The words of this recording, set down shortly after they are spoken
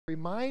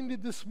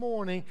reminded this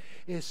morning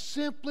is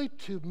simply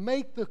to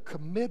make the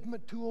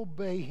commitment to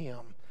obey Him.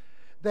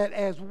 That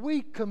as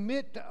we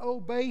commit to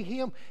obey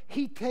Him,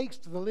 He takes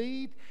the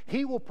lead.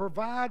 He will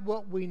provide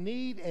what we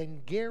need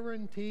and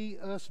guarantee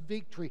us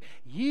victory.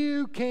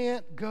 You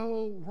can't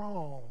go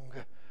wrong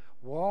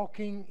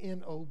walking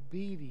in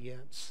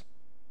obedience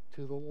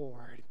to the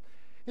Lord.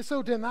 And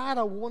so tonight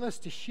I want us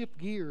to shift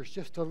gears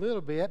just a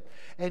little bit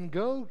and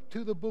go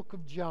to the book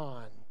of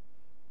John.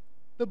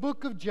 The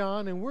book of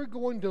John, and we're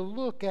going to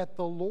look at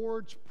the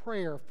Lord's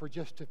Prayer for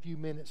just a few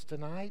minutes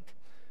tonight.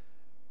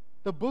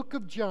 The book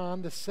of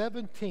John, the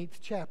 17th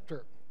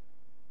chapter.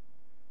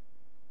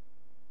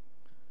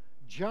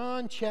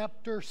 John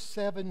chapter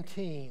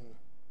 17.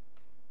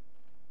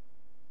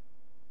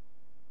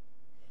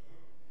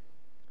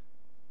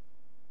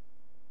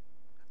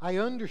 I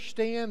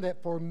understand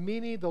that for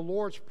many the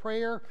Lord's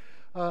Prayer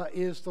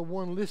is the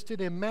one listed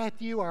in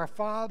Matthew, Our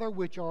Father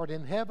which art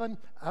in heaven.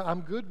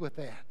 I'm good with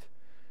that.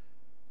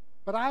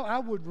 But I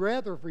would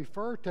rather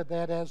refer to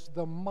that as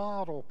the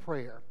model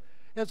prayer.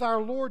 As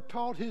our Lord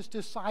taught His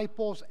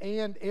disciples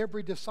and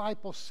every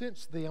disciple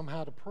since them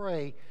how to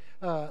pray,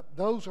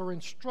 those are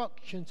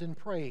instructions in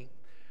praying.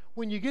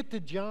 When you get to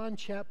John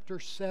chapter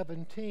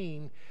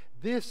 17,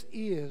 this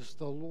is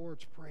the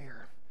Lord's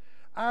Prayer.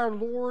 Our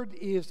Lord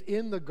is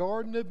in the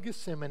Garden of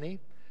Gethsemane.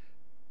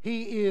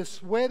 He is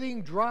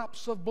sweating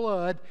drops of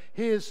blood.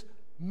 His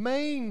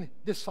main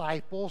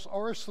disciples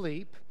are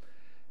asleep.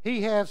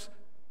 He has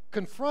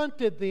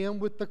confronted them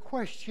with the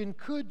question,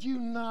 could you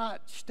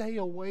not stay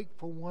awake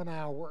for 1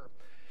 hour?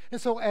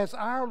 And so as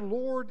our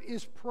Lord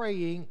is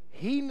praying,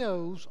 He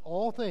knows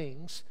all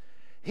things.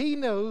 He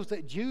knows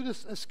that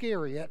Judas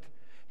Iscariot,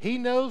 he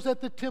knows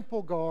that the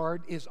temple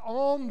guard is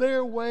on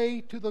their way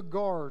to the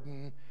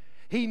garden.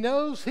 He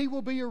knows he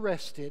will be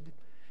arrested.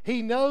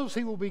 He knows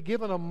he will be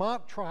given a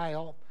mock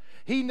trial.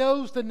 He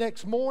knows the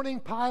next morning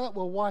Pilate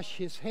will wash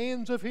his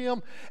hands of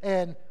him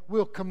and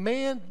will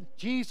command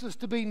Jesus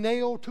to be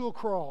nailed to a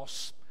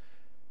cross.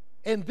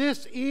 And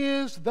this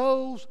is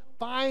those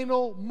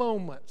final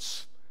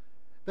moments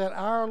that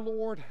our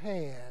Lord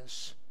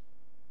has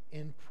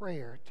in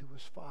prayer to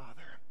His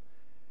Father.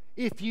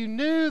 If you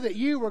knew that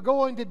you were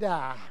going to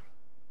die,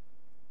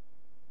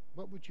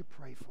 what would you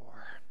pray for?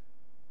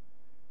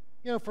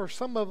 You know, for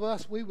some of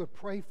us, we would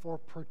pray for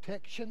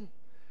protection.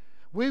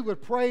 We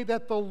would pray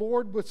that the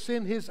Lord would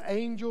send His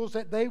angels,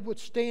 that they would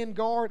stand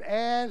guard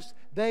as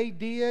they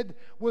did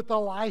with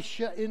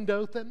Elisha in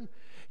Dothan.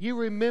 You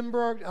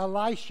remember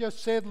Elisha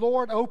said,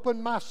 Lord,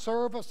 open my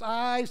servant's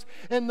eyes,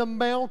 and the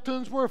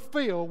mountains were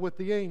filled with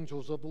the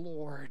angels of the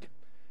Lord.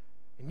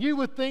 And you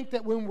would think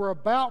that when we're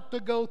about to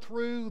go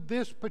through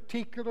this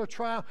particular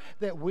trial,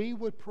 that we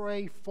would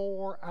pray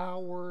for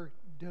our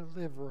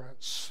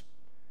deliverance.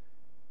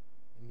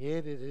 And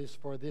yet it is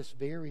for this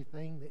very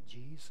thing that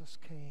Jesus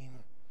came.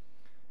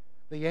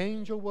 The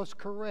angel was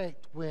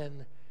correct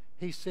when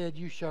he said,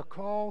 you shall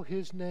call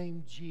His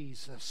name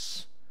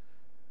Jesus,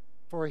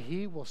 for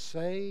He will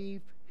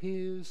save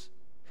His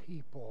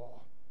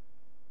people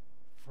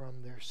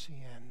from their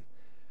sin.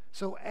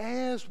 So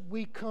as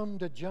we come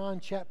to John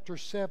chapter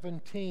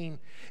 17,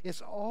 it's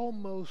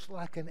almost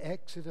like an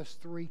Exodus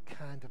 3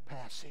 kind of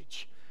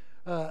passage.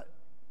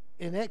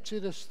 In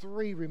Exodus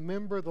 3,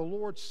 remember the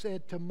Lord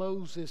said to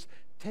Moses,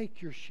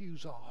 take your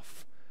shoes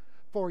off,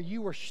 for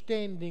you are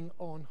standing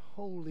on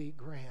holy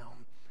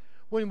ground.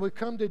 When we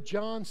come to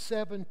John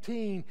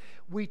 17,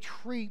 we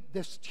treat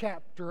this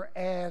chapter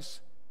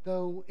as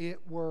though it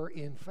were,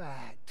 in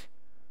fact,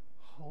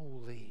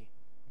 holy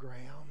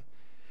ground.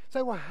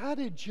 Say, well, how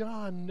did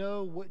John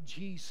know what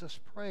Jesus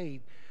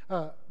prayed?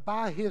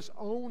 By his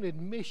own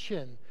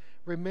admission.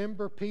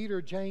 Remember,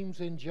 Peter, James,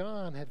 and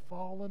John had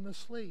fallen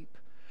asleep.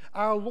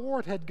 Our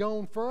Lord had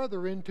gone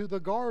further into the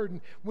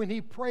garden when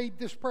He prayed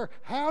this prayer.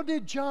 How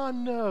did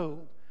John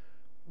know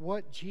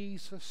what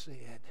Jesus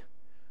said?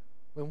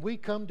 When we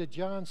come to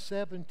John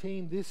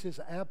 17, this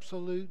is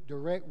absolute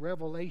direct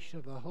revelation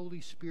of the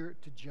Holy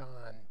Spirit to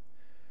John.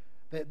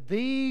 That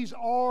these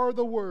are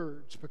the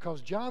words, because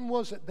John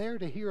wasn't there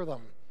to hear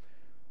them.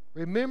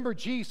 Remember,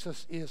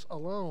 Jesus is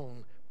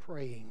alone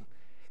praying.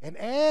 And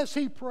as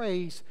He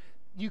prays,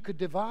 you could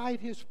divide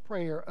His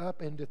prayer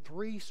up into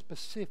 3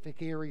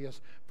 specific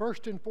areas.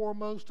 First and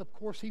foremost, of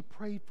course, He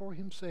prayed for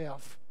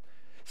Himself.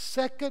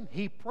 Second,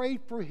 He prayed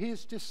for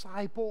His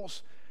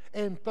disciples.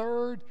 And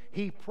third,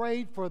 He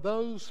prayed for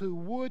those who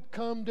would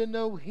come to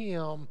know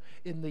Him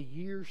in the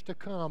years to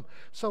come.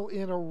 So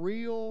in a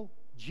real,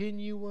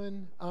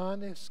 genuine,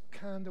 honest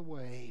kind of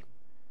way,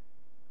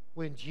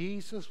 when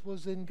Jesus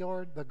was in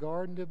the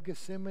Garden of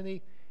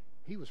Gethsemane,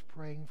 He was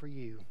praying for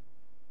you.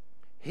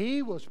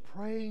 He was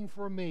praying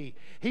for me.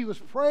 He was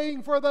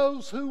praying for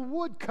those who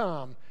would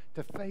come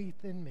to faith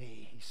in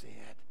me, He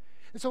said.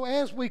 And so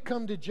as we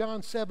come to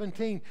John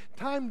 17,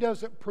 time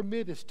doesn't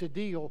permit us to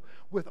deal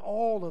with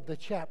all of the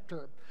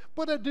chapter.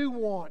 But I do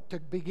want to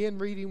begin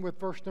reading with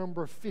verse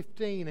number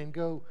 15 and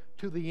go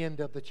to the end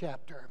of the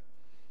chapter.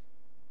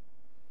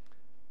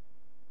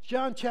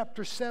 John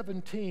chapter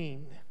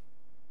 17,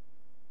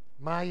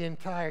 My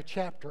entire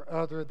chapter,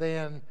 other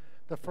than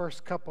the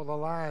first couple of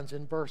lines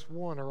in verse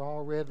 1, are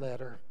all red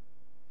letter.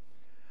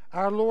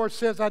 Our Lord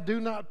says, I do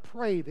not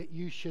pray that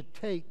you should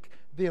take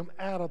them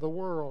out of the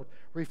world,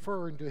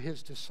 referring to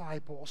his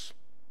disciples,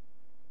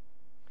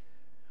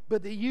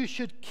 but that you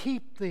should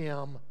keep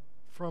them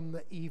from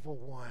the evil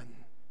one.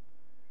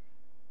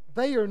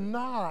 They are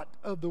not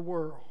of the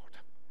world,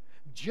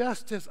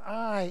 just as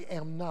I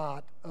am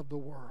not of the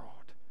world.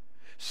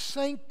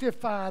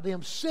 Sanctify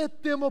them,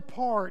 set them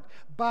apart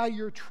by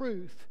your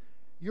truth.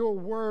 Your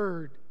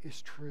word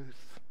is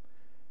truth.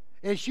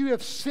 As you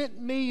have sent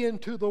me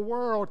into the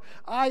world,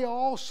 I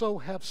also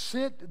have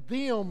sent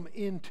them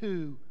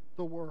into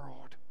the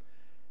world.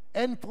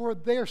 And for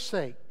their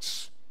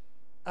sakes,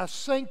 I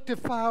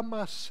sanctify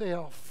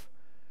myself,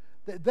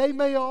 that they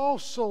may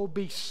also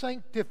be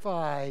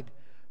sanctified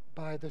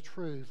by the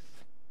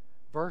truth.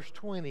 Verse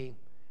 20,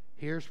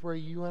 here's where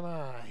you and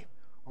I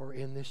are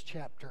in this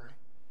chapter.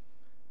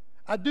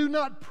 I do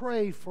not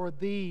pray for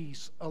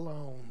these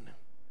alone,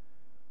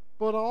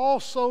 but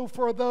also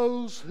for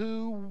those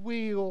who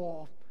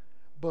will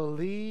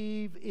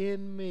believe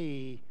in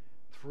me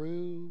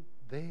through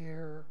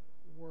their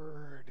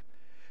word.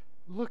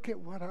 Look at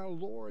what our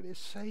Lord is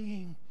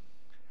saying.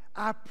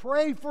 I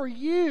pray for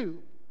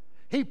you.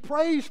 He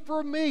prays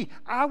for me.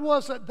 I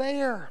wasn't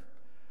there.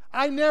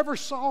 I never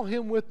saw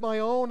him with my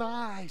own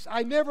eyes.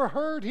 I never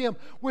heard him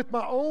with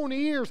my own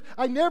ears.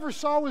 I never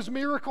saw his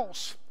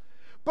miracles.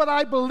 But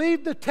I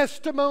believe the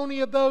testimony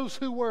of those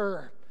who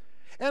were.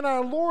 And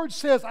our Lord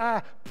says,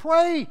 I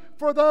pray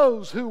for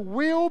those who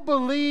will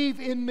believe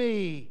in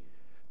me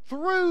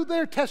through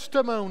their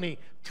testimony,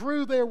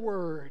 through their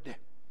word,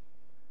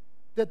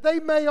 that they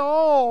may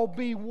all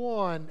be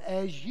one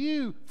as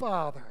you,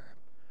 Father,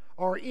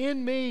 are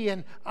in me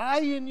and I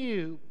in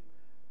you,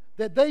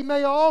 that they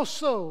may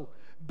also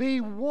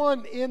be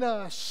one in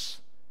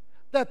us,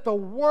 that the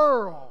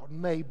world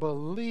may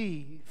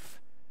believe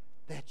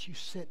that you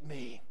sent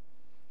me.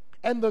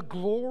 And the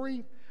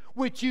glory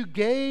which you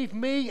gave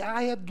me,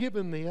 I have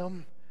given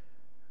them,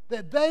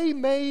 that they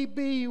may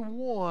be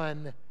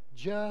one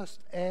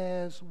just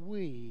as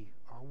we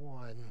are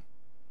one.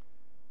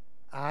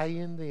 I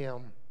in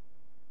them,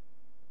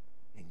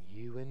 and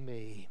you in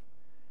me,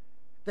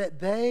 that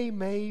they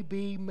may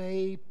be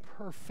made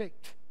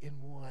perfect in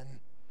one,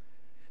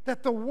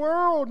 that the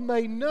world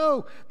may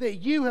know that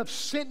you have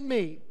sent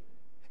me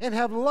and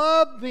have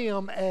loved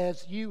them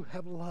as you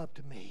have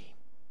loved me.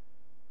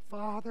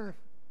 Father,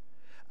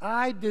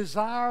 I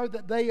desire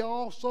that they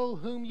also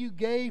whom you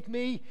gave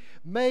me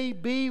may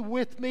be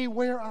with me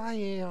where I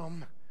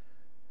am,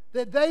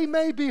 that they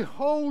may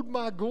behold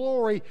my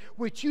glory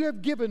which you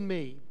have given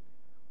me,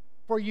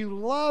 for you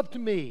loved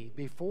me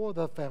before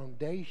the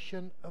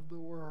foundation of the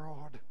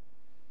world.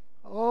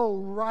 O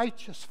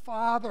righteous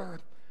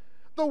Father,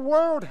 the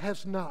world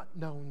has not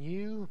known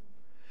you,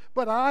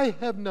 but I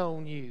have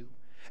known you,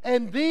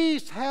 and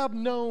these have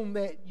known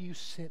that you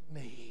sent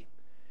me.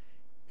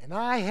 And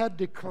I have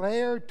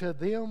declared to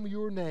them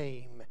your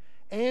name,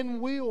 and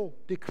will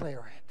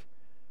declare it,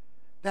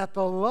 that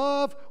the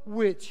love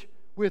with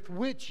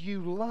which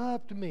you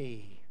loved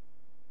me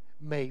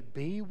may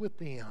be with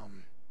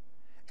them,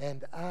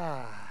 and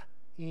I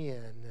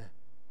in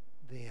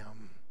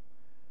them.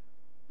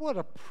 What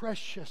a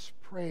precious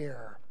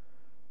prayer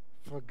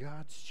for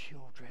God's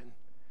children.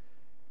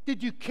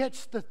 Did you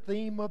catch the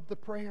theme of the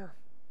prayer?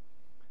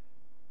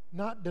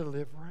 Not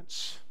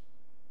deliverance.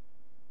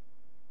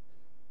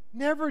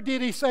 Never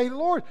did he say,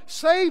 Lord,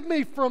 save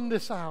me from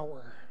this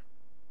hour.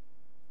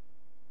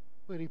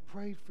 But he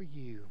prayed for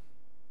you.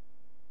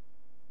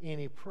 And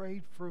he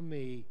prayed for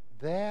me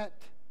that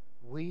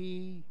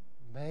we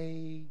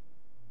may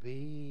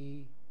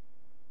be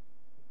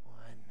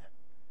one.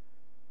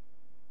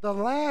 The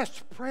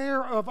last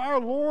prayer of our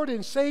Lord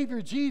and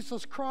Savior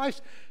Jesus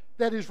Christ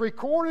that is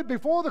recorded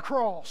before the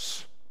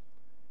cross.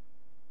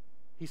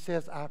 He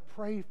says, I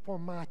pray for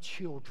my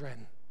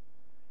children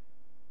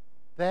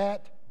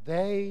that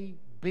they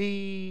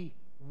be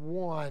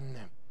one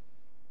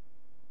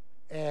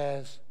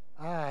as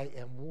I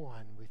am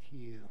one with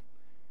you.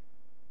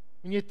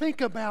 When you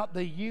think about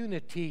the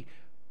unity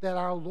that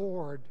our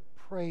Lord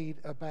prayed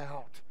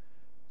about,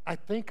 I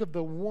think of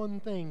the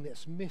one thing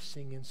that's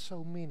missing in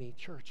so many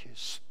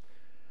churches.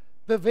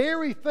 The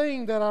very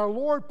thing that our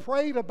Lord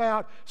prayed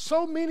about,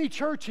 so many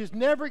churches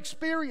never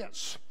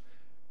experience,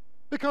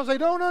 because they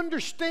don't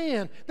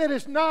understand that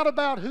it's not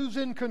about who's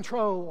in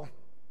control.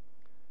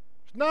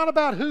 It's not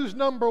about who's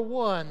number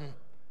one.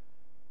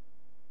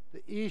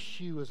 The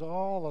issue is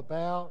all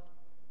about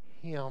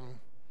Him.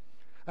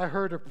 I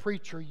heard a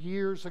preacher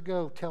years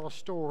ago tell a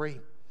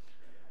story.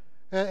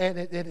 And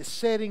its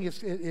setting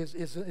is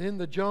in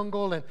the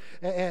jungle,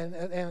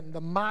 and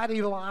the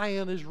mighty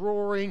lion is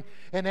roaring.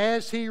 And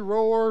as he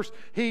roars,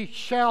 he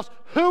shouts,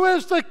 "Who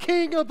is the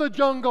king of the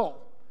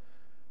jungle?"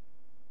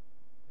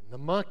 And the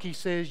monkey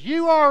says,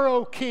 "You are,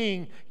 O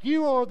king.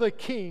 You are the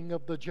king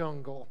of the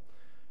jungle."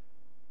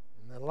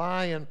 And the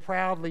lion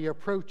proudly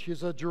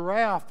approaches a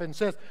giraffe and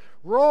says,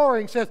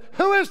 roaring, says,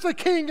 "Who is the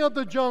king of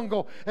the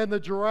jungle?" And the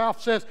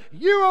giraffe says,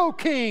 "You, O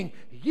king,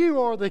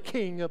 you are the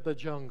king of the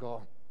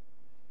jungle."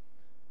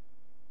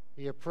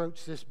 He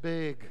approached this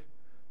big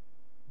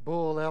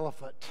bull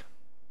elephant,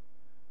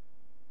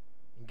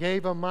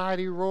 gave a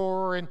mighty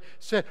roar, and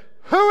said,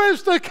 "Who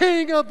is the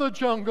king of the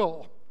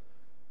jungle?"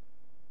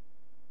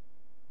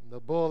 And the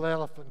bull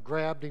elephant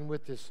grabbed him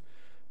with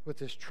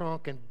his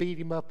trunk and beat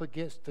him up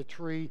against the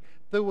tree,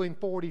 threw him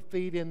 40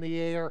 feet in the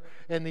air,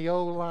 and the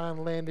old lion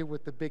landed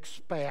with a big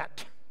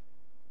spat.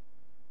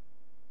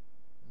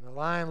 And the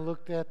lion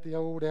looked at the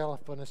old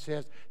elephant and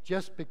says,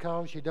 "Just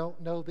because you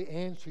don't know the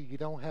answer, you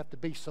don't have to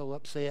be so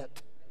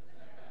upset."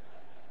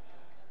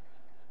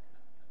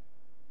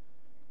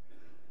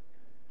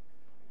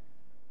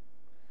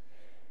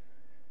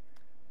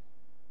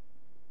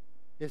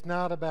 It's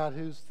not about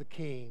who's the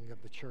king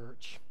of the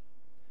church.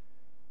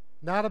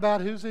 Not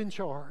about who's in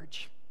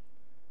charge.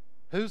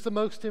 Who's the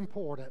most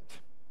important.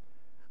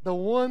 The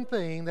one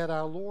thing that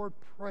our Lord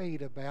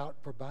prayed about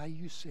for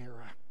Bayou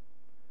Sara,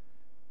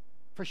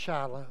 for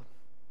Shiloh,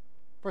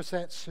 for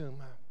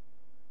Satsuma,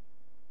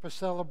 for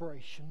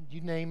Celebration,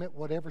 you name it,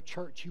 whatever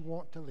church you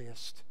want to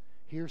list,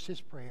 here's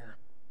his prayer: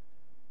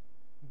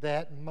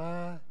 that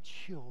my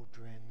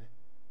children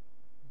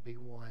be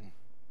one.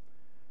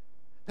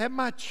 That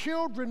my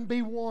children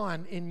be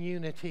one in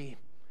unity.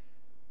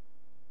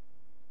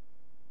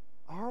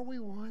 Are we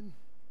one?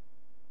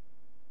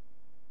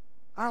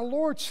 Our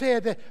Lord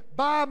said that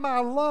by my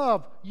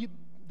love,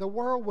 the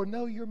world will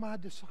know you're my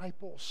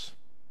disciples.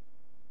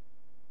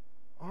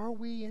 Are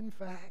we, in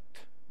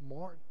fact,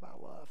 marked by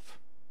love?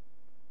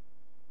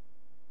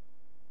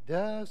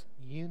 Does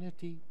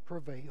unity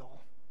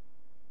prevail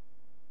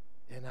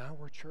in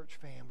our church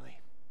family?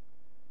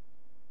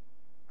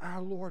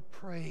 Our Lord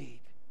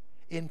prayed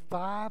in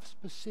 5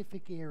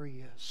 specific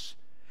areas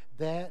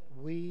that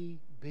we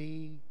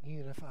be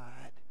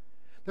unified.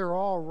 They're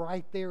all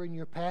right there in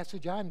your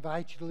passage. I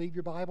invite you to leave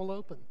your Bible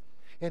open.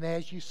 And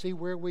as you see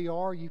where we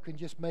are, you can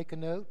just make a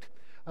note.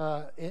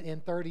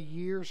 In 30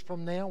 years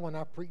from now, when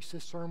I preach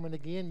this sermon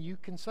again, you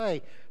can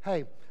say,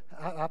 "Hey,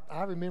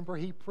 I remember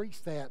he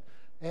preached that,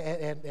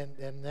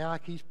 and now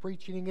he's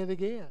preaching it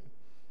again."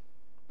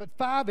 But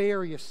 5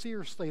 areas,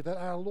 seriously, that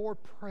our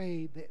Lord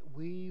prayed that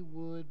we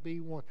would be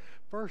one.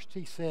 First,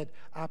 he said,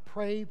 "I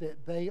pray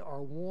that they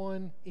are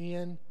one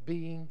in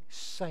being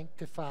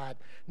sanctified."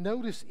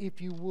 Notice,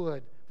 if you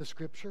would, the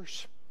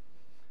scriptures.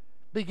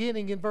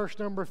 Beginning in verse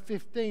number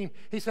 15,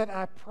 he said,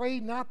 "I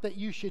pray not that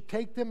you should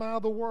take them out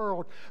of the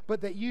world,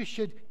 but that you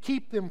should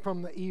keep them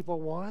from the evil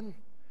one.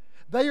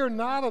 They are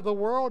not of the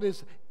world,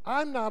 as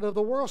I'm not of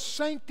the world.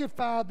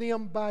 Sanctify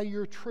them by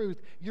your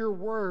truth. Your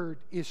word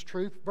is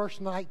truth." Verse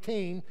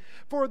 19,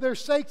 "For their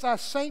sakes I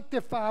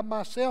sanctify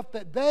myself,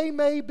 that they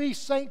may be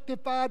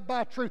sanctified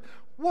by truth."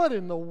 What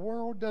in the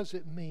world does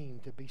it mean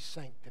to be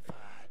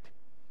sanctified?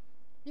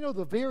 You know,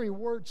 the very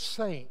word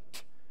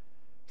saint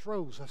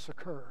throws us a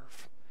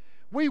curve.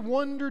 We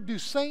wonder, do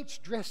saints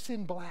dress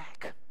in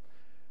black?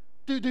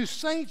 Do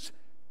saints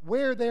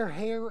wear their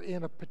hair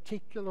in a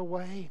particular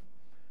way?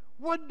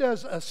 What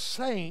does a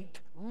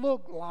saint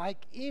look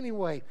like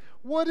anyway?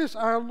 What is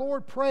our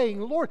Lord praying?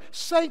 "Lord,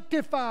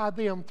 sanctify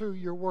them through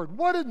your word."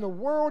 What in the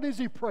world is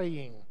he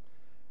praying?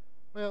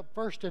 Well,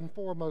 first and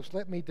foremost,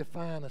 let me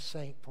define a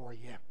saint for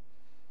you.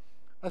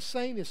 A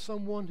saint is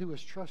someone who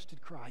has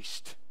trusted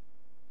Christ.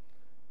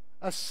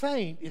 A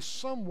saint is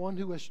someone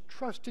who has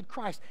trusted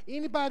Christ.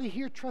 Anybody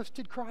here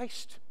trusted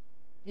Christ?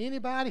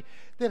 Anybody?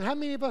 Then how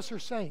many of us are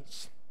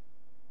saints?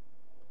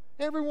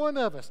 Every one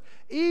of us.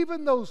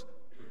 Even those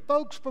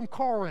folks from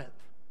Corinth,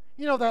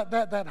 you know,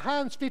 that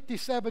Heinz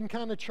 57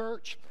 kind of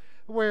church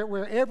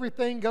where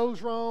everything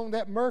goes wrong,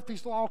 that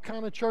Murphy's Law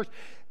kind of church.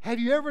 Have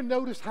you ever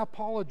noticed how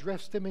Paul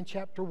addressed them in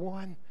chapter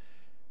 1?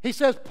 He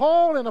says,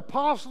 "Paul, an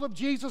apostle of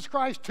Jesus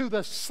Christ, to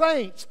the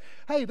saints."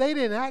 Hey, they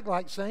didn't act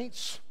like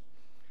saints.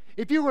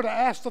 If you were to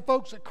ask the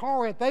folks at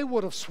Corinth, they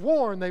would have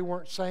sworn they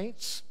weren't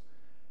saints.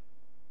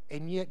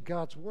 And yet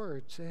God's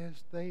word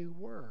says they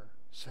were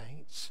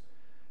saints.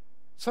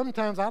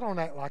 Sometimes I don't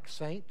act like a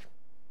saint.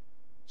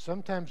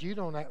 Sometimes you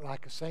don't act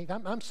like a saint.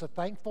 I'm so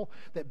thankful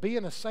that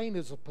being a saint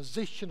is a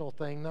positional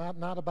thing,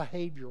 not a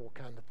behavioral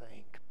kind of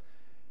thing.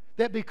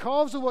 That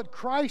because of what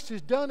Christ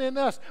has done in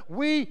us,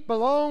 we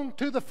belong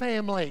to the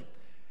family.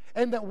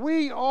 And that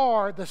we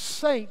are the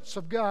saints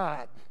of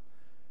God.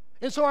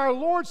 And so our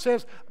Lord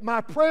says,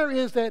 "My prayer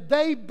is that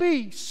they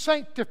be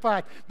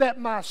sanctified, that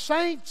my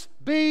saints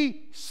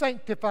be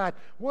sanctified."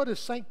 What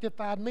does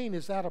sanctified mean?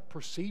 Is that a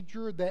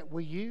procedure that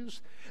we use?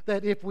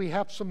 That if we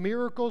have some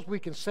miracles, we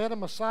can set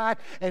them aside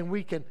and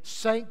we can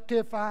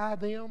sanctify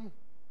them?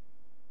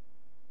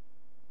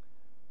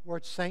 The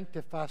word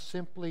sanctify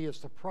simply is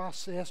the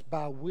process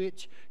by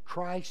which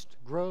Christ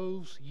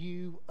grows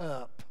you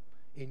up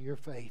in your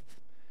faith.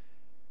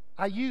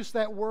 I use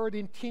that word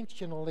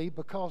intentionally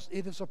because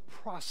it is a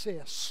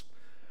process.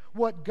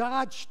 What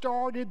God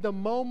started the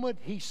moment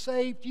He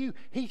saved you,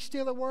 He's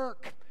still at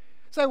work.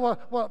 Say,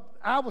 well,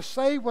 I was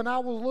saved when I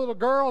was a little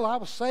girl. I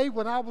was saved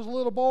when I was a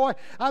little boy.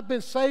 I've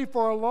been saved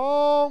for a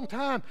long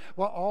time.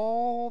 Well,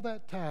 all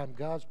that time,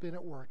 God's been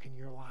at work in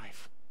your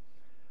life.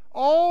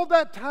 All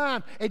that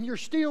time, and you're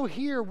still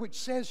here, which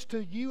says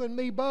to you and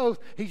me both,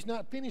 He's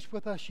not finished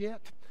with us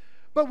yet.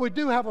 But we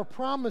do have a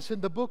promise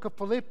in the book of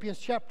Philippians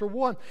chapter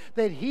 1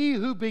 that He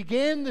who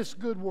began this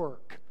good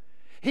work,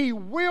 He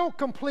will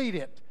complete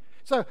it.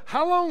 So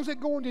how long is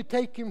it going to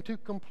take Him to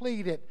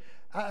complete it?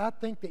 I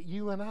think that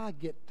you and I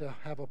get to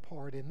have a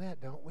part in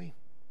that, don't we?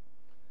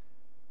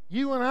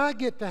 You and I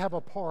get to have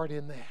a part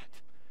in that.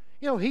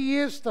 You know, He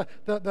is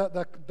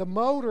the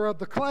molder of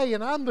the clay,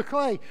 and I'm the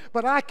clay,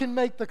 but I can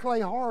make the clay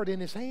hard in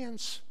His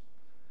hands.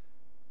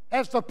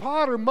 As the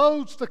potter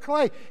molds the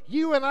clay,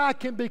 you and I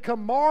can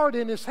become marred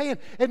in His hand.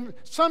 And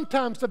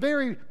sometimes the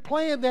very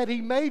plan that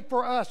He made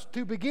for us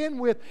to begin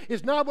with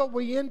is not what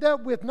we end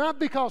up with, not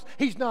because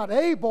He's not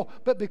able,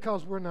 but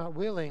because we're not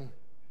willing.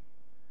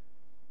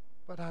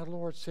 But our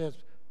Lord says,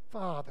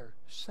 Father,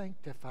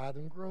 sanctify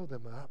them, grow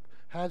them up.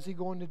 How's He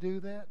going to do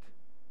that?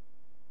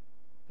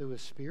 Through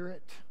His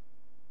Spirit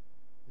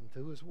and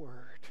through His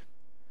Word.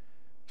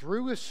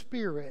 Through His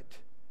Spirit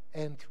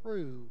and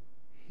through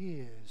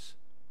His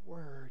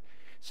Word.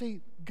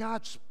 See,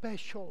 God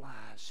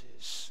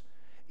specializes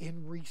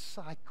in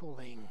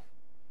recycling.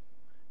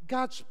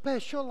 God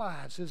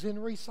specializes in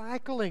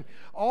recycling.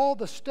 All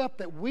the stuff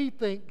that we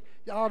think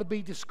ought to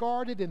be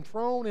discarded and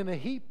thrown in a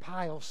heap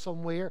pile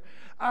somewhere,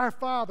 our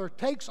Father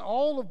takes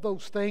all of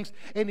those things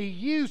and He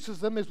uses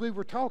them, as we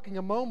were talking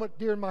a moment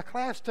during my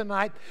class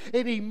tonight,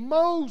 and He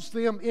molds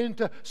them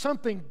into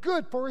something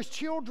good for His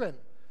children.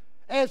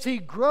 As He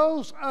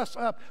grows us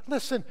up.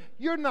 Listen,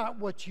 you're not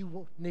what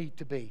you need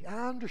to be.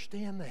 I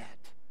understand that.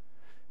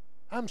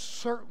 I'm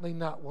certainly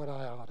not what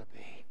I ought to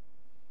be.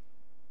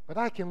 But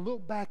I can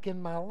look back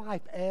in my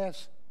life,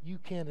 as you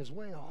can as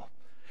well,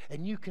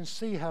 and you can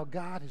see how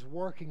God is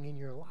working in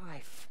your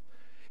life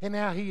and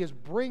how He is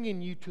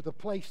bringing you to the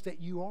place that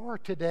you are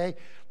today.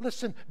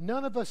 Listen,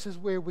 none of us is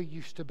where we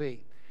used to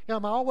be. You know,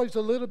 I'm always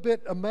a little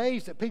bit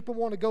amazed that people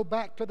want to go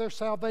back to their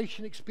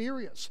salvation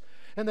experience,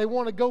 and they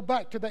want to go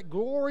back to that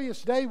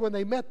glorious day when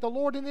they met the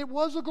Lord, and it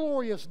was a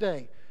glorious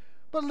day.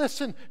 But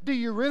listen, do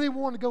you really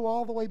want to go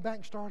all the way back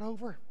and start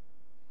over?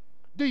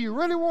 Do you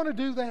really want to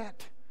do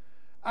that?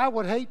 I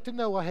would hate to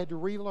know I had to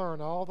relearn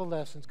all the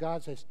lessons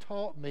God has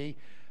taught me,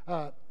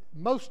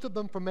 most of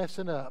them for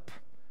messing up,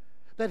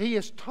 that He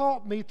has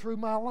taught me through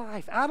my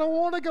life. I don't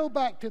want to go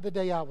back to the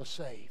day I was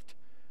saved.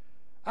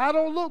 I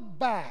don't look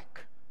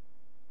back.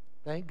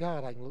 Thank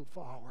God I can look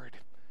forward.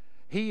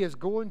 He is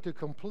going to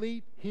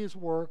complete His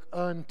work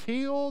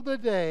until the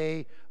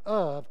day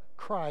of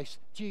Christ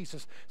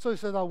Jesus. So He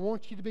says, I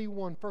want you to be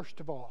one,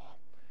 first of all,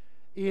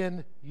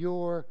 in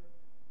your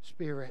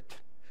spirit.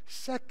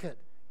 Second,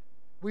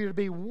 we are to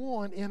be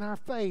one in our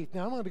faith.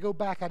 Now, I'm going to go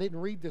back. I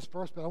didn't read this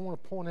verse, but I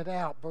want to point it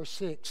out. Verse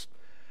 6.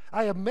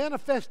 I have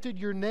manifested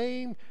your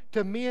name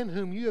to men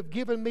whom you have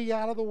given me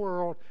out of the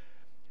world.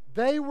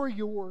 They were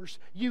yours.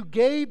 You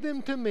gave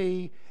them to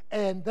me,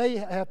 and they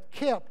have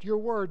kept your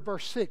word.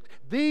 Verse 6.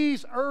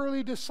 These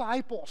early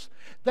disciples,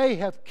 they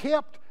have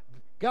kept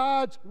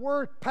God's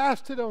word,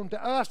 passed it on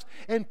to us,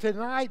 and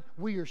tonight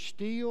we are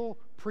still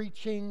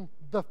preaching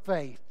the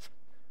faith.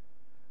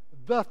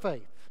 The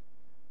faith.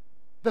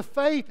 The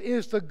faith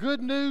is the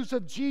good news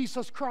of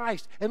Jesus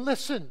Christ. And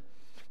listen,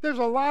 there's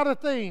a lot of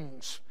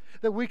things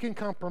that we can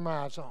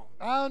compromise on.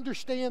 I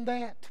understand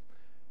that,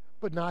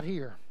 but not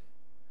here.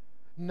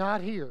 Not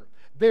here.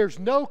 There's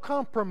no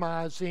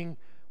compromising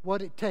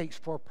what it takes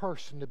for a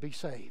person to be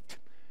saved.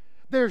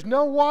 There's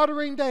no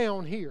watering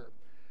down here.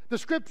 The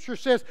Scripture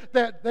says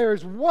that there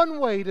is one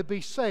way to be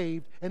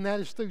saved, and that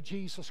is through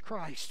Jesus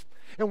Christ.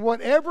 And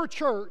whatever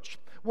church,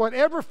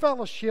 whatever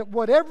fellowship,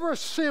 whatever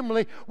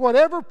assembly,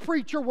 whatever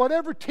preacher,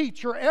 whatever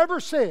teacher ever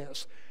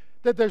says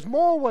that there's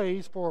more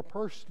ways for a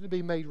person to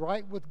be made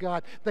right with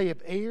God, they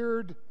have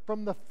erred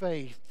from the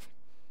faith,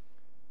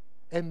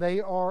 and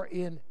they are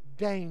in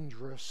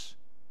dangerous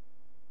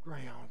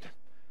ground.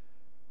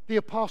 The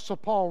Apostle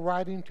Paul,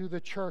 writing to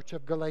the church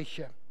of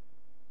Galatia,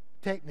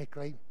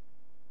 technically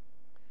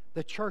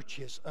the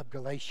churches of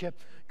Galatia.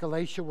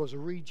 Galatia was a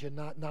region,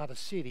 not a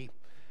city.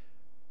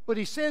 But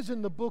he says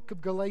in the book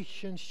of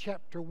Galatians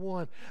chapter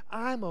 1,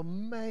 I'm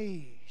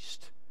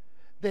amazed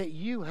that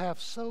you have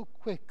so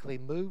quickly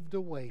moved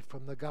away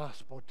from the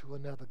gospel to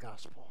another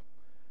gospel,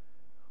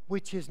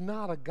 which is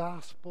not a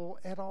gospel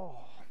at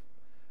all.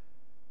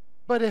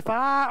 But if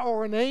I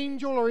or an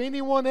angel or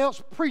anyone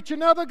else preach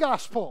another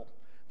gospel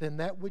than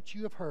that which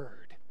you have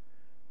heard,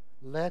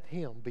 let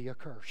him be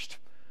accursed.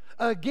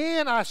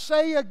 Again, I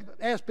say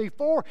as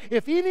before,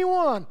 if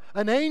anyone,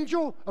 an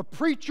angel, a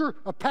preacher,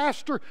 a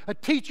pastor, a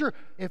teacher,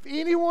 if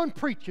anyone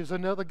preaches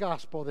another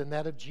gospel than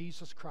that of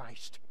Jesus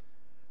Christ,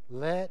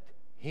 let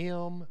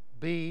him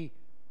be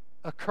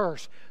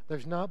accursed.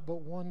 There's not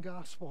but one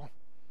gospel.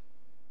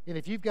 And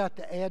if you've got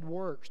to add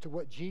works to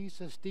what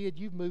Jesus did,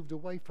 you've moved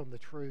away from the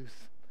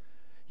truth.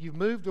 You've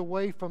moved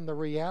away from the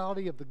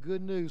reality of the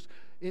good news.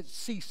 It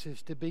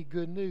ceases to be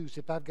good news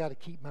if I've got to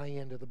keep my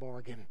end of the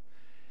bargain.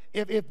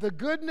 If the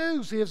good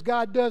news is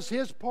God does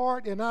His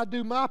part and I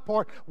do my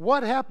part,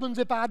 what happens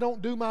if I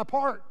don't do my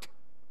part?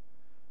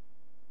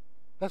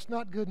 That's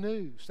not good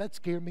news. That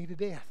scared me to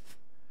death.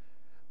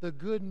 The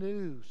good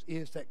news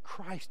is that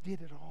Christ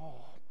did it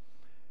all.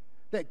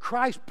 That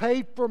Christ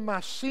paid for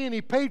my sin.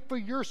 He paid for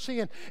your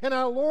sin. And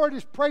our Lord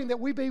is praying that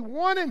we be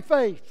one in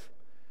faith.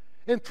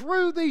 And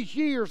through these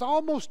years,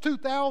 almost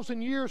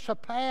 2,000 years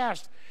have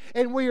passed,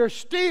 and we are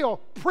still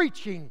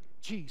preaching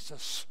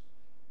Jesus.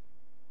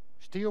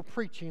 Still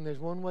preaching there's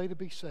one way to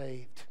be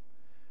saved.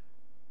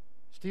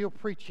 Still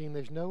preaching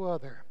there's no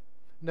other.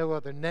 No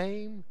other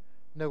name,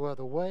 no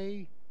other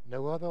way,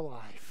 no other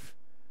life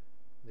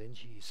than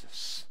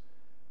Jesus.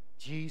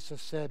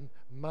 Jesus said,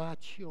 my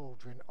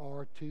children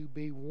are to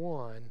be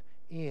one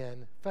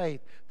in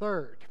faith.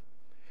 Third,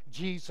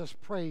 Jesus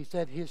prays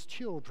that His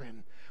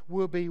children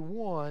will be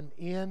one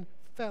in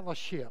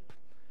fellowship.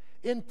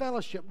 In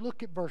fellowship,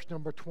 look at verse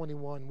number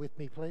 21 with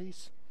me,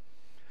 please.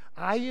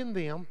 I in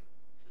them,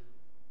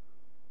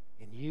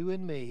 and you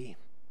and me,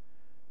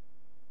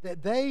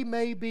 that they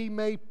may be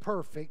made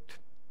perfect,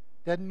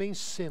 doesn't mean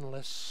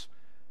sinless,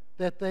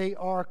 that they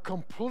are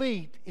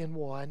complete in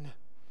one,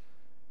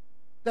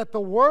 that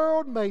the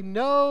world may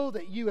know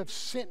that you have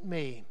sent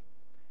me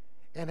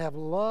and have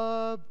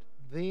loved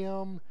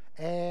them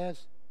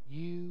as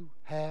you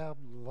have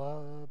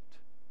loved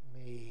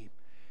me.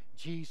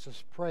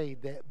 Jesus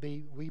prayed that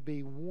we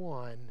be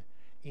one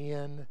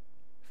in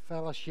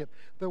fellowship.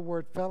 The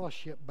word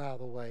fellowship, by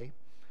the way,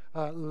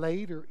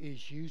 later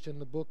is used in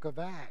the book of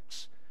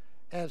Acts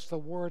as the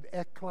word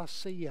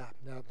ecclesia.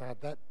 Now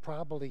that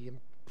probably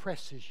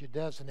impresses you,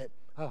 doesn't it?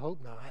 I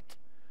hope not.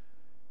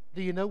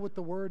 Do you know what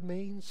the word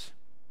means?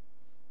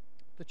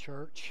 The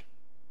church.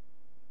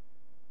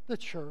 The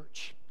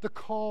church. The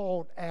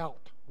called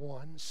out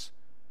ones.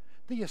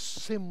 The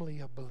assembly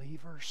of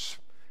believers.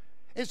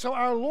 And so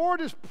our Lord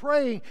is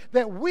praying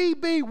that we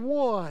be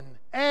one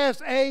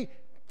as a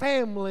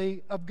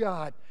family of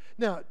God.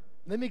 Now,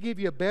 let me give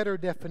you a better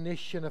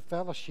definition of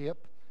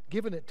fellowship.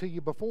 Given it to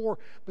you before,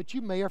 but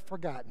you may have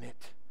forgotten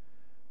it.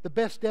 The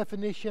best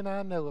definition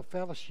I know of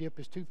fellowship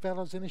is two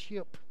fellows in a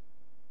ship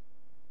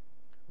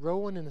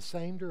rowing in the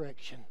same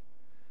direction.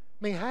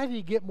 I mean, how do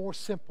you get more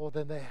simple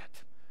than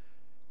that?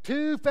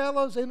 Two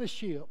fellows in a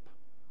ship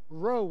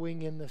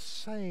rowing in the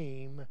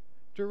same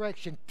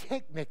direction.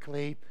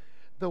 Technically,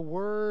 the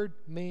word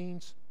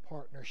means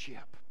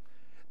partnership.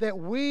 That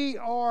we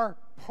are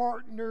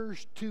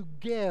partners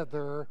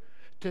together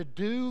to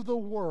do the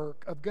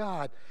work of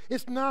God.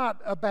 It's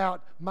not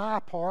about my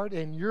part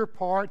and your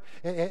part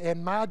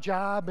and my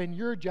job and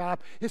your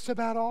job. It's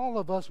about all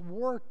of us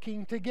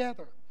working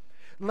together.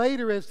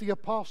 Later, as the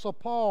Apostle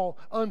Paul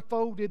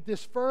unfolded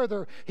this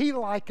further, he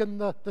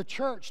likened the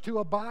church to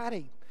a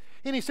body.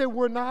 And he said,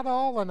 we're not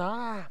all an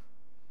eye,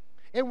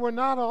 and we're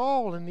not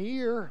all an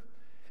ear,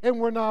 and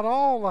we're not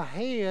all a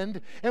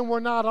hand, and we're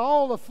not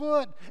all a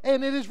foot.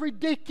 And it is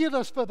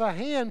ridiculous for the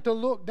hand to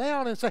look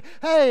down and say,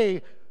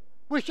 hey,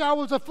 wish I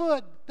was a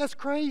foot. That's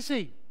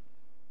crazy.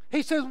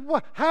 He says,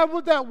 how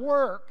would that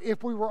work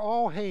if we were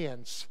all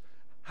hands?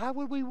 How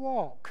would we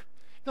walk?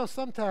 You know,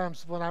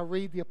 sometimes when I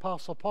read the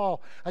Apostle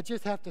Paul, I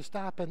just have to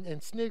stop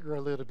and snigger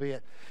a little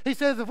bit. He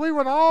says, if we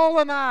were all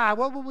an eye,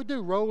 what would we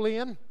do? Roll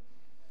in?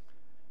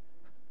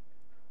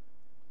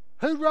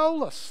 Who'd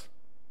roll us?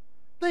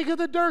 Think of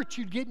the dirt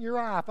you'd get in your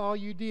eye if all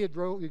you did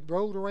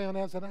rolled around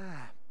as an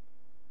eye.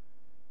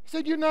 He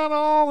said, you're not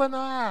all an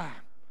eye.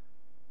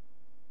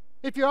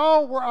 If you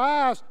all were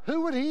eyes,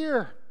 who would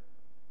hear?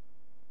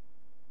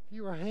 If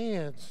you were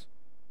hands,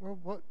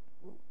 well,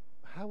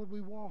 how would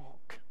we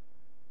walk?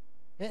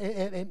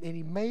 And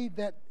he made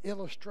that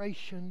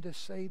illustration to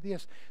say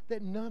this,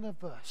 that none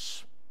of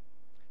us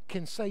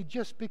can say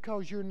just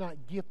because you're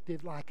not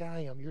gifted like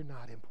I am, you're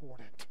not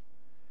important.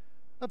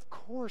 Of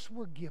course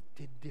we're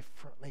gifted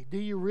differently. Do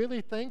you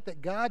really think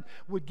that God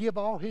would give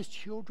all His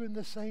children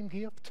the same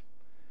gift?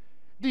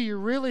 Do you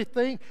really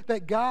think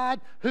that God,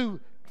 who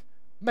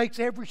makes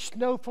every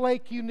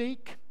snowflake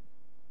unique,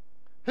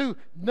 who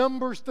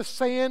numbers the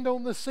sand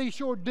on the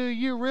seashore, do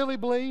you really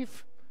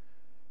believe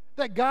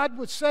that God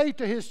would say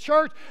to His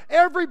church,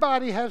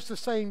 everybody has the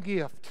same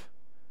gift?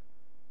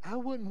 I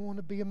wouldn't want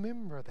to be a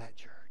member of that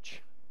church.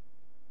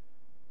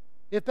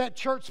 If that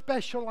church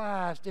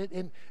specialized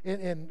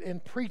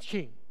in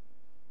preaching,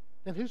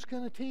 then who's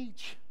going to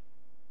teach?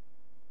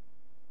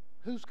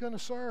 Who's going to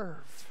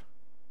serve?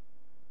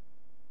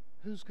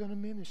 Who's going to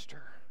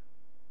minister?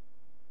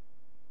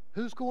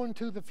 Who's going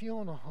to the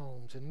funeral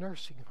homes and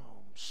nursing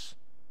homes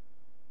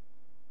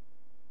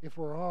if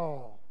we're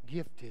all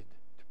gifted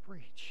to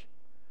preach?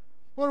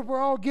 What if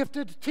we're all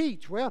gifted to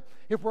teach? Well,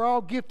 if we're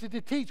all gifted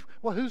to teach,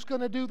 well, who's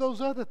going to do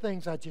those other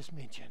things I just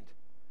mentioned?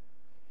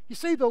 You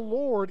see, the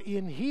Lord,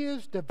 in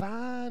His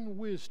divine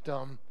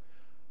wisdom,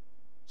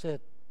 said,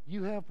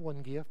 you have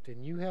one gift,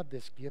 and you have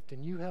this gift,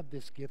 and you have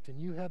this gift, and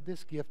you have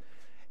this gift,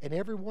 and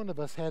every one of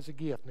us has a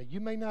gift. Now,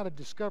 you may not have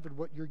discovered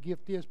what your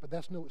gift is, but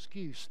that's no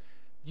excuse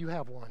you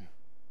have one.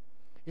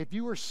 If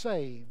you are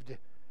saved,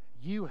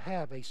 you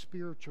have a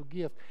spiritual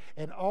gift.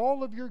 And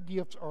all of your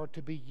gifts are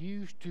to be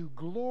used to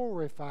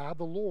glorify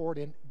the Lord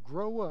and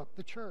grow up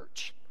the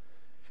church.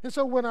 And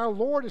so when our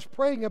Lord is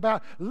praying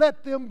about,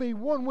 let them be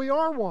one, we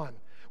are one.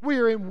 We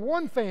are in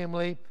one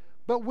family,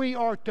 but we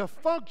are to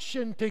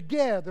function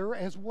together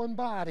as one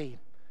body.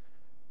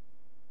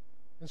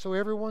 And so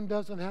everyone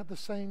doesn't have the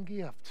same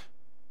gift.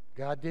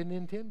 God didn't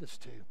intend us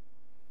to.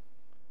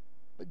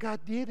 But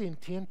God did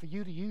intend for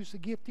you to use the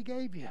gift He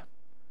gave you.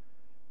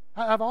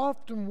 I've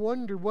often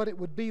wondered what it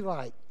would be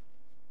like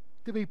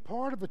to be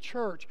part of a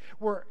church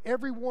where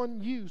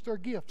everyone used their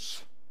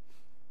gifts.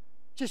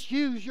 Just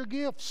use your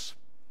gifts.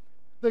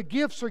 The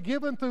gifts are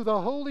given through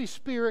the Holy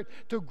Spirit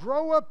to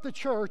grow up the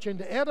church and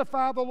to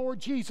edify the Lord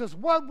Jesus.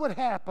 What would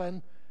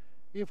happen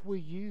if we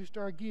used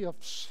our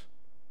gifts?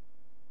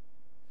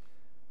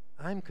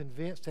 I'm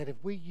convinced that if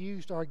we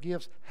used our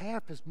gifts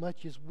half as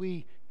much as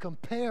we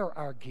compare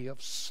our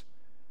gifts,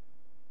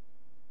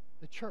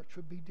 the church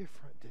would be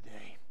different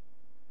today.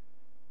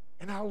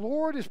 And our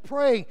Lord is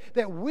praying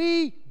that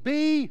we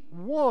be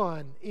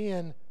one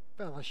in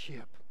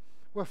fellowship.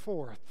 Well,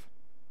 fourth,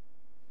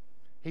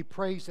 He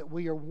prays that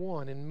we are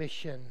one in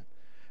mission.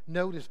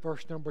 Notice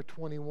verse number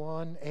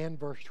 21 and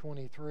verse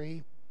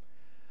 23.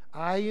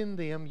 I in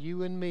them,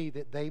 you and me,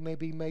 that they may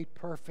be made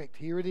perfect.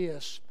 Here it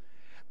is.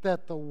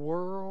 That the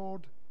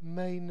world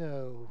may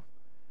know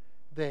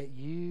that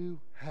you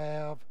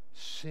have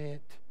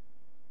sent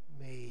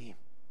me.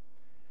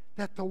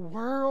 That the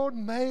world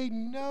may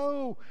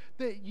know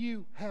that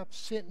you have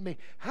sent me.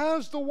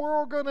 How's the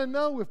world going to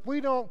know if we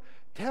don't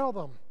tell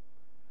them?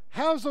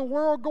 How's the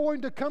world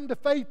going to come to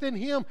faith in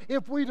Him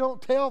if we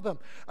don't tell them?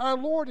 Our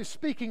Lord is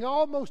speaking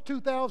almost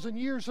 2,000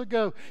 years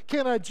ago.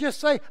 Can I just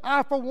say,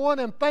 I for one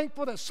am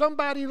thankful that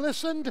somebody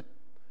listened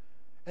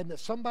and that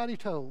somebody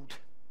told.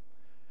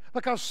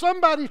 Because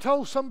somebody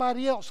told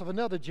somebody else of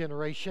another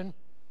generation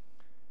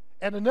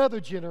and another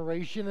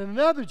generation and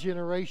another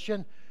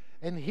generation.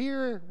 And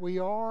here we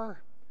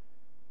are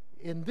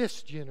in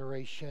this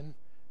generation.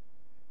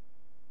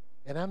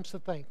 And I'm so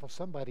thankful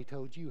somebody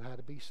told you how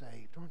to be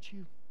saved, aren't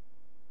you?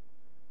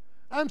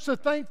 I'm so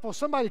thankful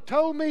somebody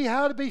told me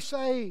how to be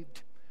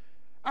saved.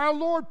 Our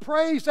Lord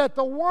prays that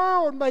the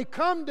world may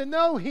come to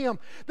know Him,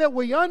 that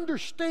we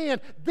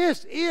understand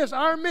this is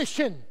our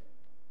mission.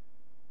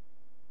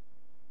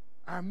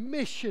 Our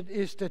mission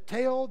is to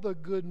tell the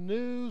good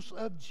news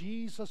of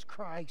Jesus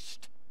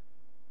Christ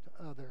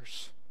to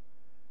others.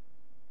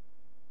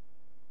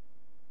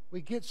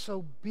 We get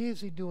so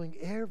busy doing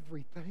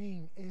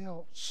everything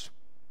else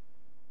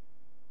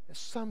that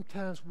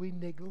sometimes we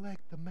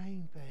neglect the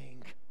main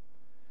thing.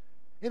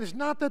 And it's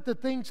not that the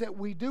things that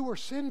we do are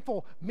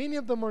sinful. Many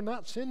of them are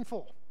not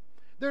sinful.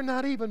 They're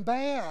not even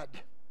bad.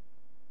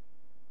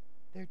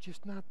 They're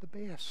just not the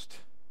best.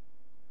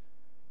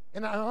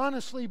 And I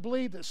honestly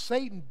believe that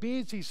Satan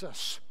busies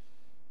us.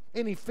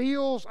 And he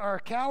fills our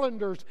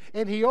calendars.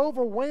 And he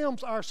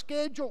overwhelms our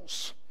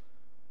schedules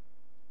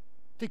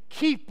to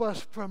keep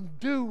us from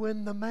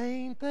doing the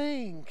main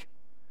thing.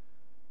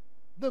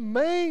 The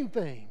main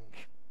thing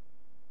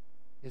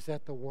is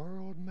that the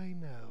world may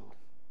know,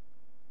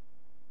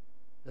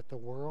 that the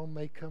world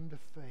may come to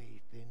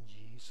faith in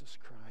Jesus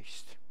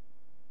Christ.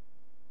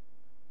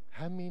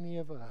 How many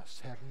of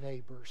us have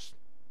neighbors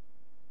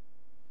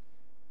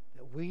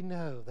that we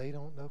know they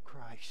don't know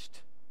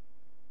Christ,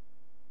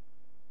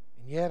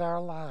 and yet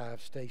our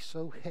lives stay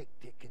so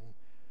hectic and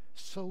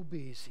so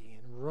busy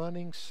and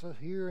running so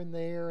here and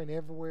there and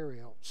everywhere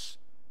else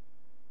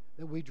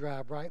that we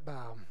drive right by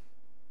them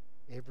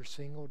every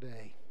single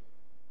day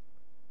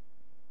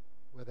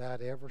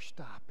without ever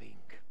stopping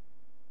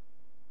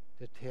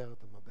to tell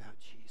them about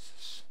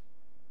Jesus?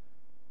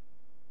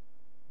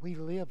 We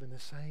live in the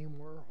same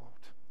world.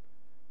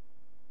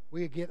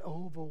 We get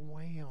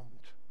overwhelmed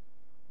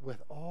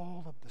with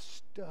all of the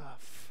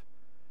stuff.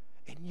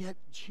 And yet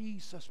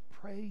Jesus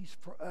prays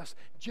for us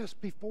just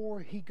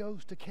before He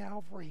goes to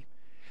Calvary,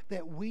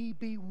 that we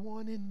be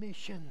one in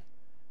mission,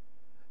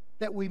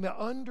 that we may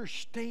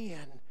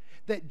understand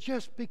that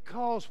just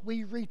because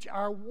we reach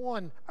our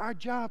one, our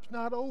job's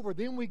not over.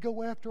 Then we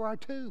go after our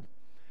two.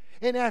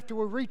 And after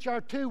we reach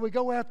our two, we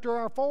go after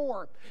our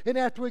four. And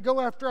after we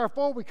go after our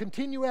four, we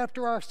continue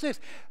after our six.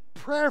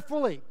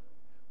 Prayerfully,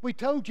 we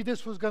told you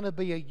this was going to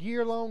be a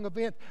year-long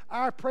event.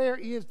 Our prayer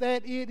is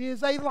that it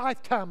is a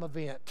lifetime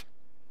event.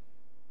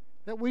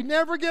 That we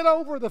never get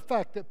over the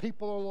fact that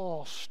people are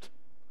lost.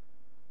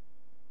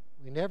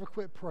 We never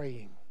quit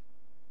praying.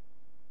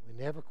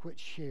 We never quit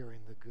sharing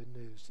the good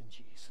news in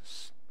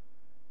Jesus.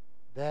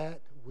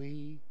 That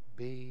we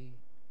be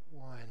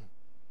one.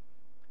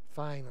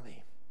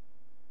 Finally,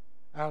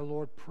 our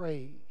Lord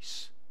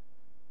prays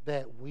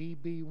that we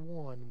be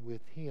one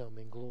with Him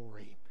in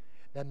glory.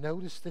 Now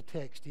notice the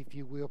text, if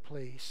you will,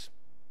 please.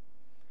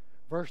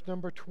 Verse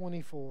number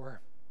 24.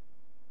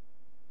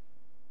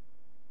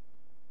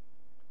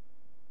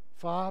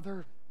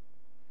 Father,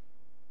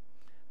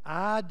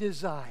 I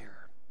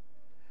desire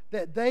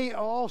that they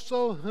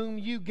also whom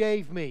you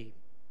gave me,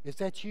 is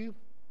that you?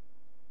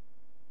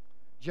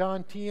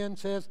 John 10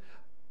 says,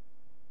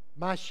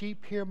 my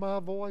sheep hear my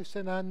voice,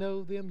 and I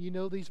know them. You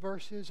know these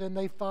verses. And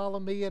they follow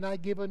me, and I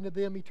give unto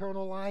them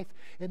eternal life,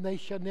 and they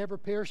shall never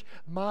perish.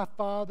 My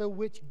Father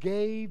which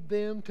gave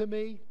them to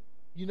me.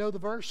 You know the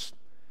verse?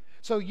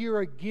 So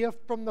you're a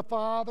gift from the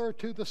Father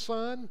to the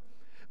Son.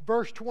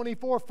 Verse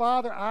 24,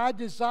 Father, I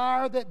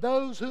desire that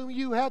those whom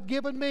you have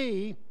given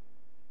me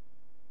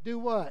do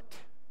what?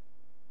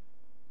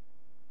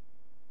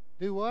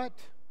 Do what?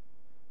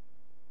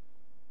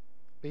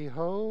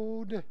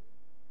 Behold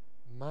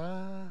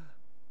my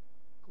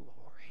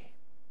glory.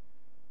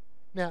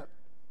 Now,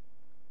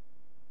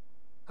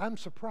 I'm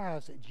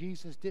surprised that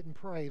Jesus didn't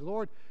pray,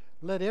 Lord,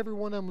 let every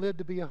one of them live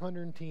to be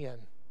 110.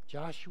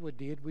 Joshua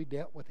did. We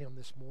dealt with him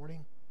this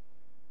morning.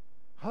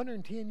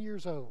 110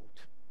 years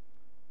old.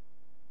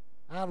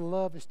 I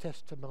love his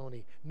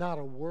testimony. Not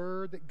a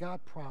word that God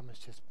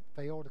promised has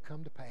failed to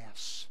come to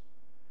pass.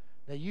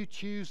 Now you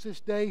choose this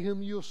day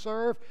whom you'll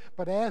serve,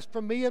 but as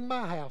for me and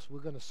my house, we're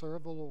going to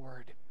serve the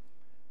Lord.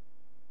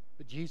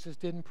 But Jesus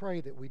didn't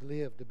pray that we'd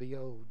live to be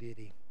old, did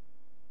he?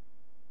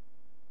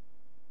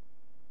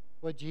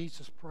 What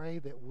Jesus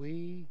prayed? That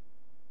we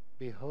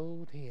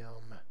behold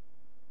him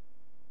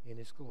in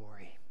his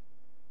glory.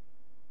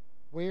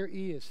 Where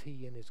is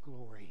he in his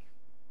glory?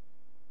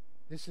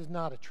 This is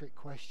not a trick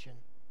question.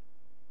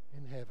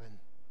 In heaven.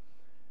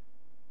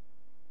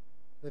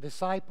 The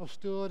disciples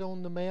stood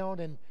on the mount,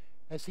 and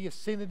as he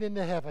ascended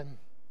into heaven,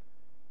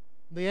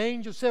 the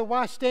angel said,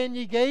 why stand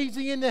ye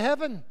gazing into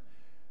heaven?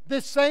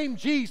 This same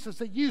Jesus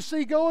that you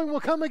see going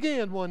will come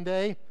again one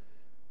day.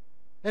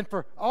 And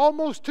for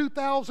almost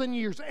 2,000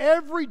 years,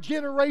 every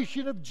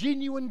generation of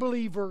genuine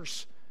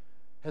believers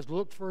has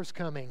looked for his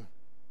coming.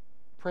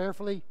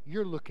 Prayerfully,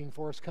 you're looking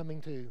for his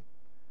coming too.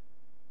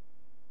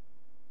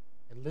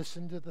 And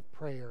listen to the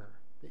prayer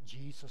that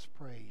Jesus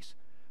prays.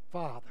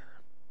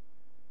 Father,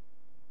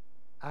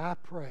 I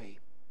pray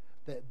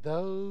that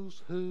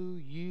those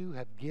who you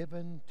have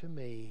given to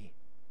me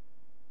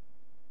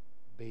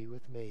be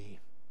with me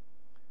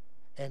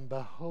and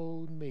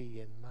behold me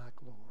in my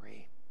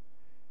glory.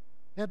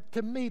 Now,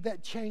 to me,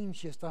 that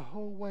changes the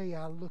whole way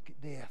I look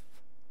at death.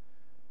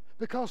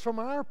 Because from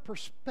our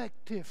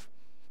perspective,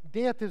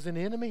 death is an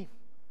enemy.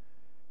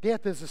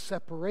 Death is a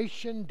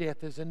separation.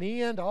 Death is an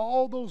end.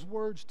 All those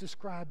words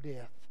describe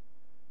death.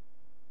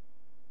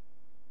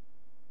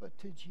 But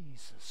to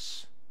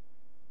Jesus,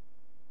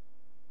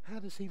 how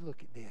does he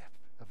look at death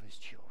of his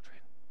children?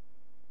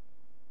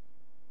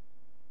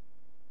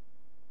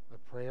 A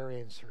prayer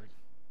answered.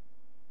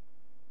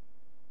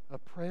 A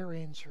prayer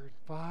answered.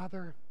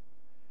 Father,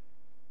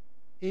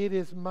 it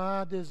is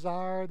my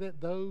desire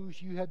that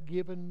those you have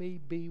given me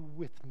be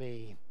with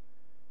me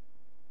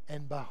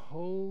and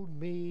behold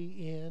me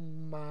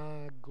in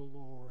my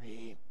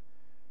glory.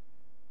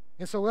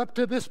 And so up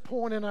to this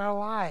point in our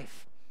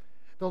life,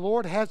 the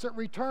Lord hasn't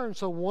returned.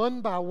 So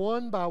one by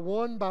one, by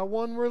one, by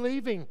one, we're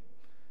leaving.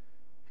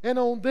 And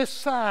on this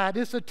side,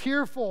 it's a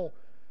tearful,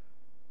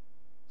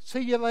 see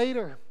you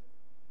later.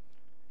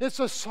 It's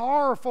a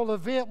sorrowful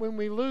event when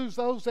we lose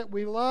those that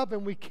we love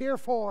and we care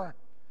for.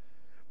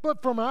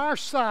 But from our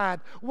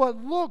side, what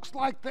looks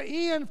like the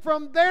end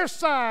from their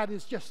side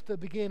is just the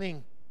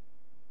beginning.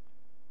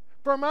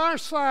 From our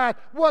side,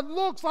 what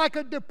looks like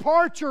a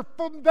departure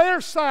from their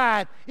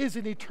side is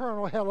an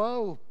eternal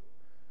hello.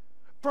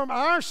 From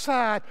our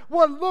side,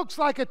 what looks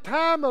like a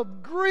time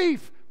of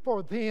grief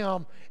for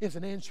them is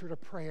an answer to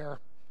prayer.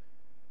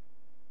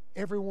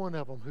 Every one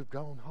of them who've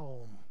gone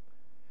home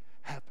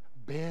have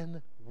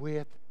been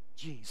with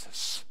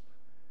Jesus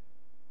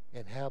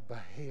and have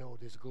beheld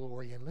his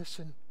glory. And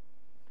listen,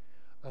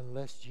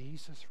 unless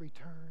Jesus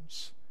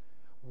returns,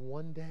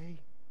 one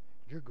day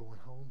you're going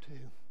home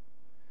too.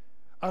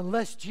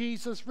 Unless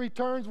Jesus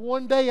returns,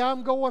 one day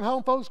I'm going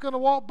home. Folks going to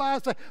walk by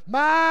and say,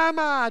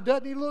 my,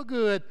 doesn't he look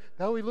good?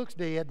 No, he looks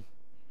dead.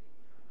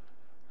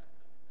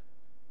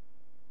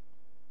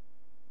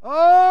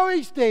 Oh,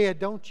 he's dead.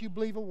 Don't you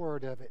believe a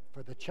word of it.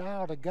 For the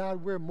child of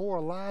God, we're more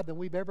alive than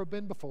we've ever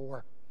been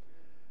before.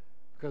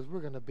 Because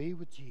we're going to be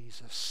with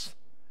Jesus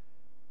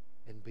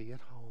and be at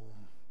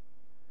home.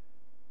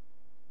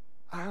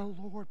 Our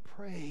Lord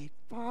prayed,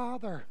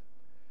 Father,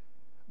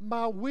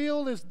 my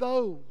will is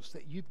those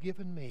that you've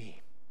given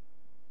me.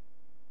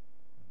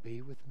 Be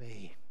with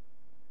me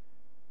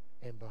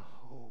and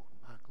behold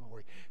my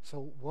glory.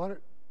 So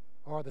what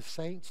are the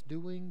saints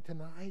doing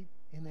tonight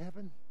in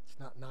heaven? It's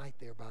not night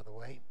there, by the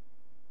way.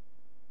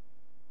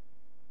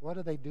 What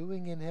are they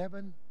doing in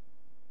heaven?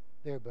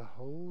 They're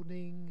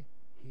beholding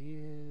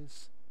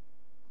his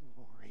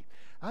glory.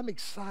 I'm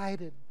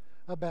excited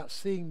about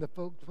seeing the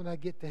folks when I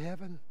get to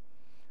heaven.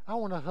 I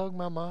want to hug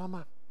my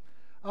mama.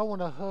 I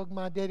want to hug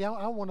my daddy.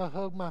 I want to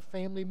hug my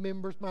family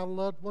members, my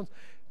loved ones,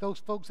 those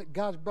folks that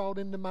God's brought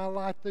into my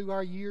life through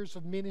our years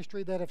of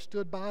ministry that have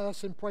stood by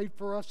us and prayed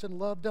for us and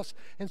loved us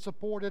and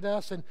supported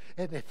us. And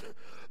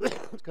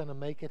it's going to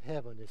make it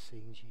heaven to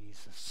see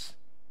Jesus.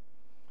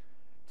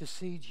 To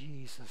see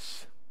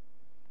Jesus.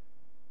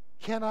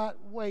 Cannot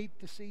wait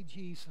to see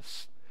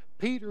Jesus.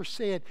 Peter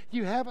said,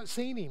 you haven't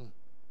seen him.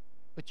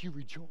 but you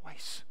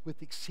rejoice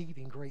with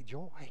exceeding great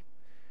joy.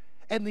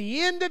 And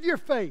the end of your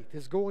faith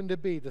is going to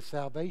be the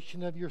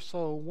salvation of your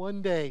soul.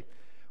 One day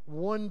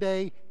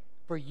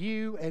for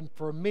you and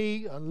for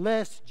me,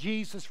 unless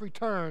Jesus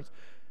returns,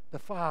 the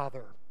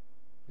Father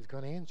is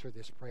going to answer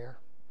this prayer.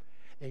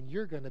 And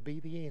you're going to be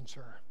the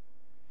answer.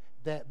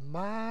 That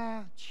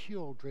my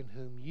children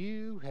whom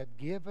you have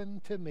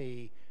given to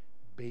me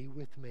be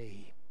with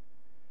me,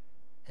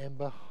 and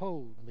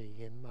behold me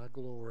in my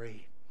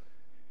glory.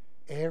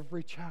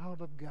 Every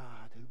child of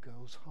God who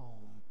goes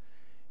home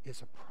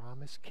is a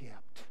promise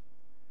kept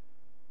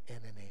and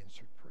an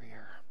answered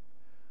prayer.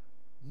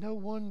 No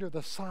wonder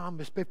the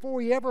psalmist,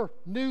 before he ever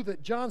knew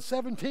that John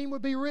 17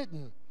 would be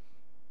written,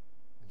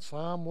 in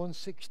Psalm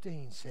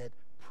 116 said,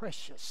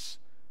 precious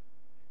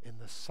in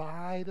the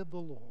sight of the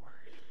Lord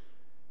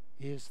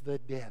is the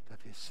death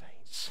of his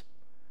saints.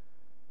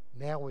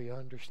 Now we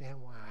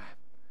understand why.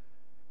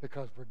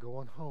 Because we're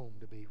going home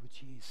to be with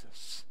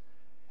Jesus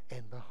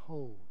and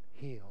behold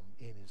him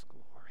in his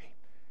glory.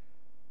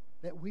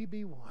 That we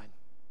be one.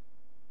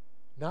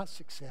 Not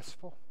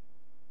successful.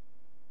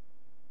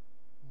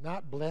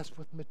 Not blessed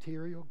with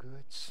material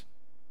goods.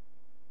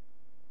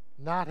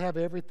 Not have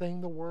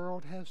everything the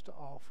world has to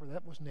offer.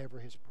 That was never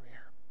his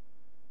prayer.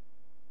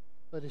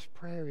 But his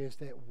prayer is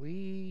that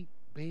we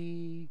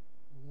be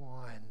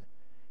one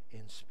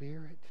in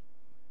spirit,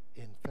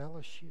 in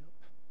fellowship,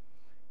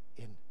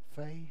 in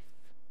faith,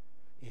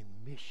 in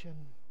mission,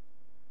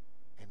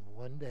 and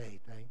one day,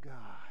 thank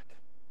God,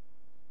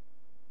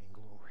 in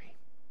glory.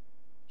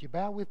 Would you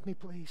bow with me,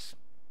 please?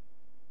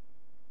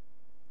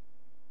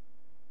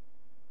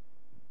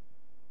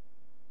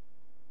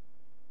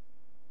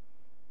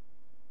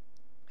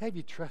 Have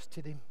you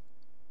trusted him?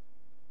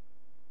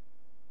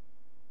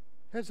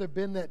 Has there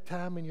been that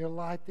time in your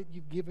life that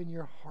you've given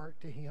your heart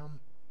to him?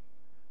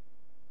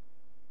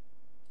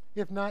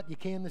 If not, you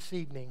can this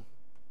evening.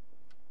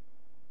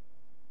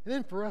 And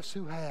then for us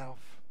who have,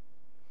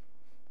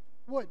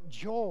 what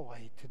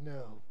joy to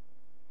know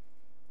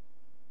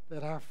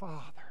that our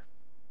Father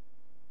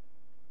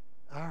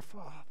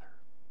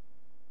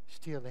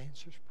still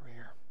answers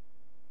prayer.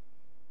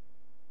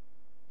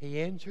 He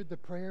answered the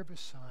prayer of his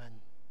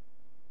Son.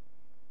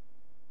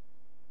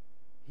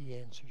 He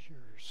answers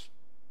yours.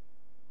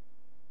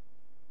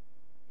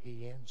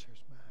 He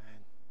answers mine.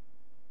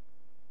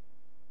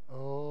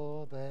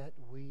 Oh, that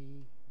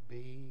we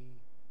be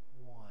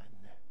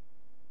one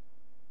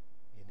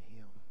in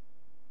him.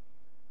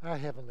 Our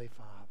Heavenly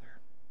Father,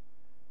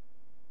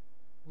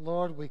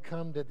 Lord, we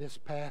come to this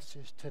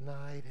passage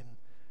tonight, and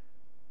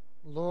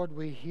Lord,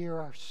 we hear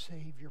our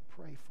Savior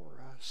pray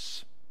for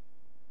us.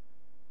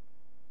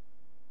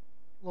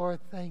 Lord,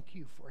 thank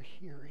you for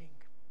hearing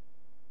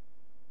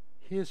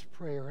his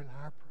prayer and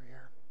our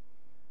prayer.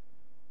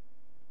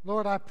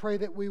 Lord, I pray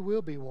that we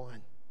will be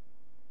one.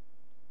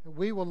 That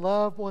we will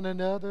love one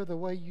another the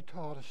way you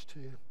taught us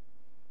to.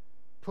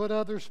 Put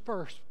others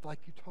first like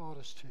you taught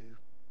us to.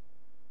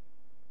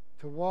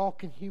 To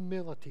walk in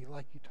humility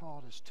like you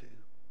taught us to.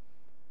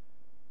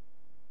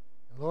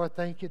 And Lord,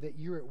 thank you that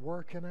you're at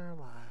work in our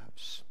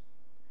lives.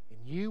 And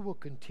you will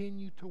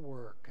continue to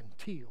work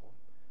until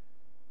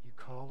you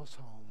call us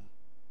home.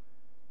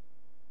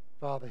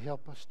 Father,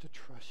 help us to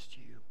trust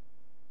you.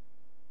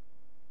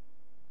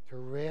 To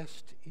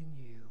rest in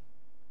you.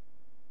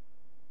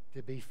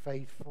 To be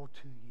faithful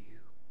to you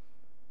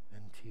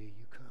until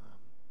you come.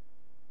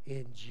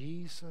 In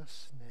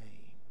Jesus'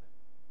 name,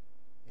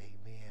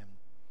 amen.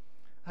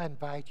 I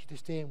invite you to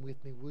stand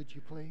with me, would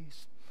you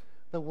please?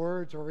 The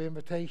words or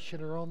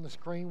invitation are on the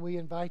screen. We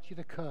invite you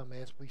to come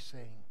as we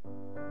sing.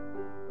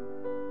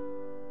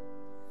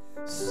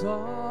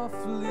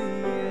 Softly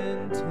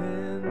and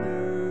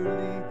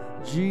tenderly,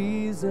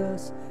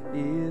 Jesus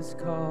is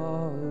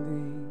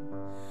calling,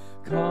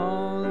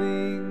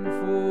 calling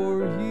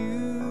for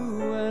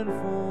you and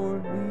for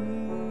me.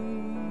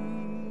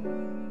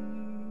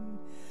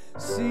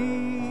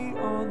 See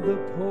on the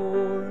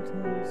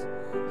portals,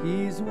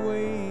 he's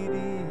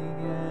waiting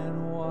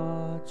and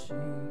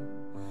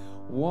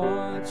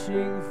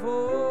watching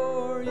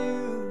for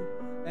you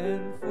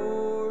and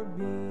for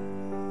me.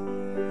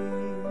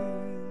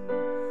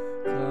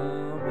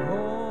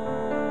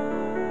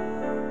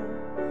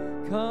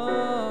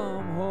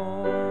 Come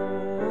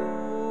home,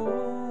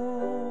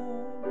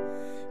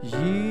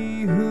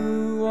 ye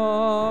who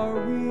are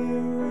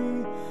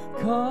weary,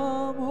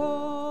 come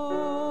home,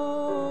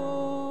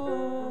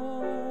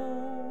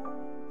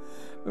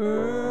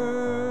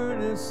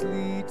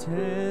 earnestly,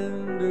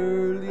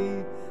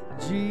 tenderly,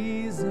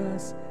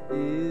 Jesus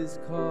is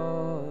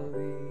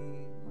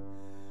calling,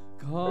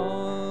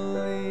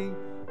 calling,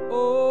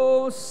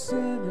 oh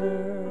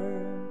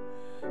sinner,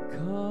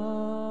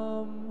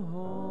 come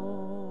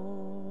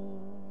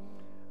home.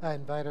 I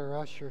invite our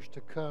ushers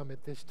to come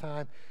at this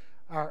time.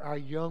 Our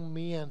young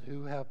men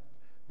who have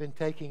been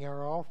taking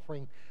our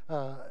offering,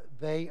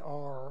 they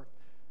are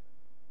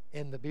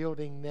in the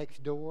building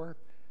next door.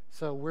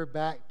 So we're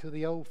back to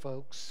the old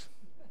folks.